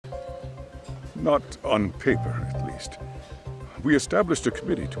Not on paper, at least. We established a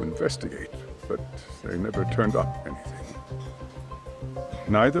committee to investigate, but they never turned up anything.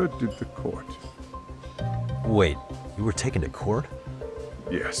 Neither did the court. Wait, you were taken to court?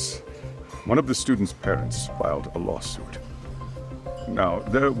 Yes. One of the students' parents filed a lawsuit. Now,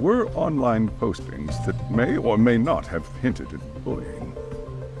 there were online postings that may or may not have hinted at bullying.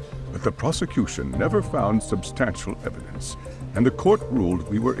 But the prosecution never found substantial evidence, and the court ruled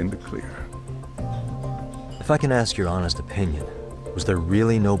we were in the clear. If I can ask your honest opinion, was there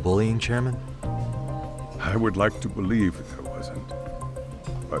really no bullying, Chairman? I would like to believe there wasn't.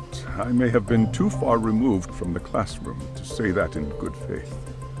 But I may have been too far removed from the classroom to say that in good faith.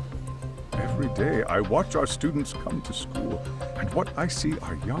 Every day I watch our students come to school, and what I see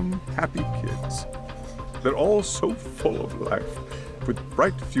are young, happy kids. They're all so full of life, with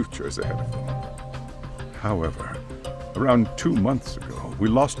bright futures ahead of them. However, around 2 months ago, we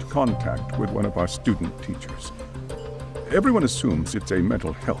lost contact with one of our student teachers. Everyone assumes it's a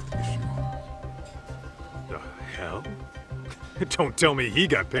mental health issue. The hell? Don't tell me he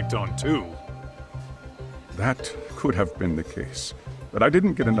got picked on too. That could have been the case, but I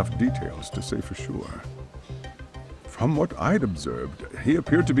didn't get enough details to say for sure. From what I'd observed, he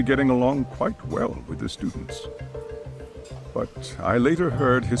appeared to be getting along quite well with the students. But I later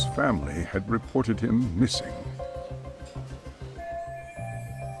heard his family had reported him missing.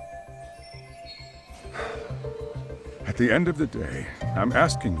 At the end of the day, I'm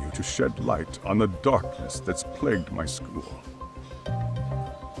asking you to shed light on the darkness that's plagued my school.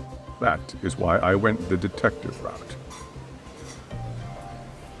 That is why I went the detective route.